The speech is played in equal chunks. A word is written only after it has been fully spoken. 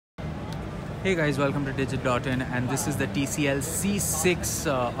Hey guys, welcome to Digit.in, and this is the TCL C6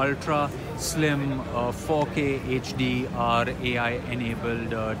 Ultra Slim 4K HDR AI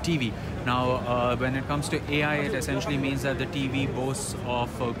enabled TV. Now when it comes to AI, it essentially means that the TV boasts of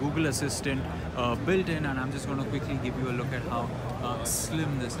Google Assistant built in, and I'm just going to quickly give you a look at how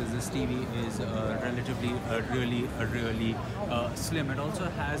slim this is. This TV is relatively really slim. It also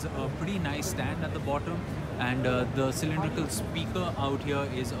has a pretty nice stand at the bottom, and the cylindrical speaker out here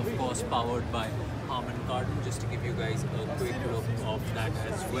is of course powered by Harman Kardon, just to give you guys a quick look of that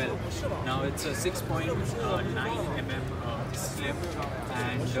as well. Now it's a 6.9 mm slim,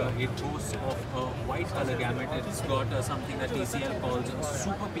 and it boasts of a white color gamut. It's got something that TCL calls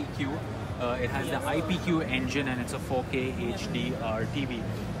Super PQ. It has the IPQ engine, and it's a 4K HDR TV.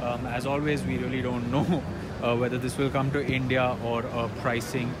 As always, we really don't know whether this will come to India or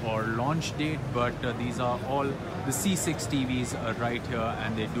pricing or launch date, but these are all the C6 TVs right here,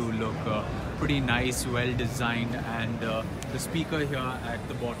 and they do look pretty nice, well designed, and the speaker here at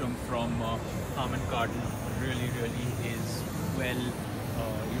the bottom from Harman Kardon really is well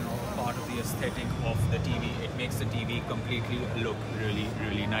part of the aesthetic of the TV. It makes the TV completely look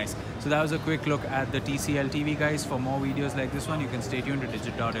really nice. So that was a quick look at the TCL TV, guys. For more videos like this one, you can stay tuned to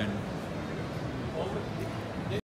Digit.in.